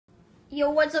Yo,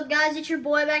 what's up guys? It's your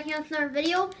boy back here with another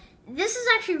video. This is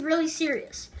actually really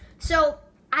serious. So,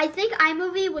 I think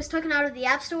iMovie was taken out of the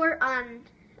App Store on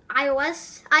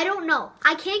iOS. I don't know.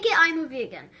 I can't get iMovie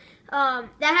again. That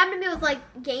happened to me with like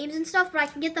games and stuff, but I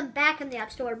can get them back in the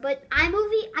App Store. But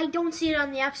iMovie, I don't see it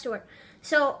on the App Store.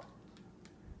 So,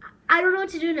 I don't know what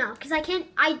to do now. Because I can't,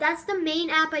 that's the main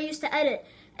app I use to edit.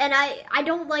 And I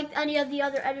don't like any of the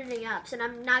other editing apps. And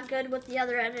I'm not good with the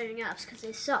other editing apps because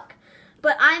they suck.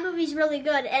 But iMovie's really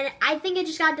good, and I think it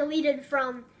just got deleted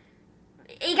from,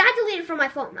 my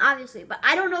phone, obviously, but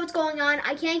I don't know what's going on.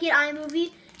 I can't get iMovie,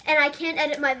 and I can't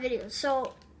edit my videos,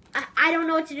 so I don't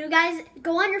know what to do, guys.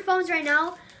 Go on your phones right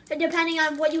now, depending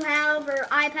on what you have, or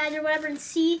iPads or whatever, and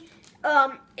see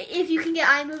if you can get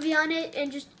iMovie on it,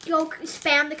 and just go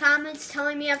spam the comments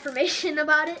telling me information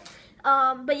about it.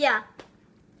 But yeah,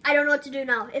 I don't know what to do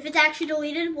now. If it's actually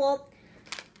deleted, well,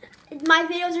 my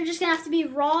videos are just going to have to be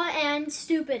raw and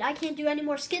stupid. I can't do any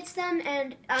more skits then,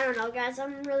 and I don't know, guys.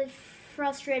 I'm really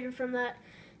frustrated from that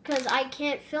because I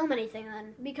can't film anything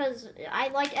then because I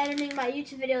like editing my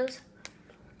YouTube videos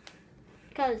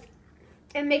because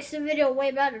it makes the video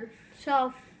way better.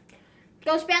 So,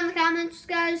 go spam the comments,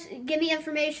 guys. Give me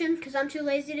information because I'm too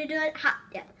lazy to do it.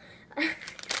 Yeah.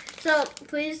 So,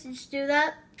 please just do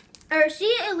that. Or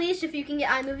see at least if you can get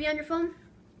iMovie on your phone.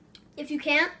 If you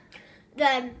can't,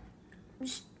 then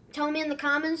just tell me in the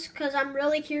comments because I'm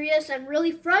really curious and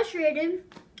really frustrated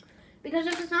because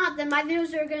if it's not, then my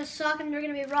videos are going to suck and they're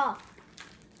going to be raw.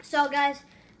 So guys,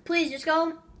 please just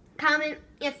go comment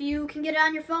if you can get it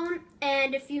on your phone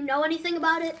and if you know anything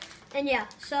about it. And yeah,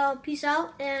 so peace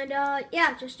out and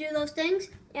yeah, just do those things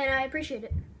and I appreciate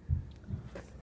it.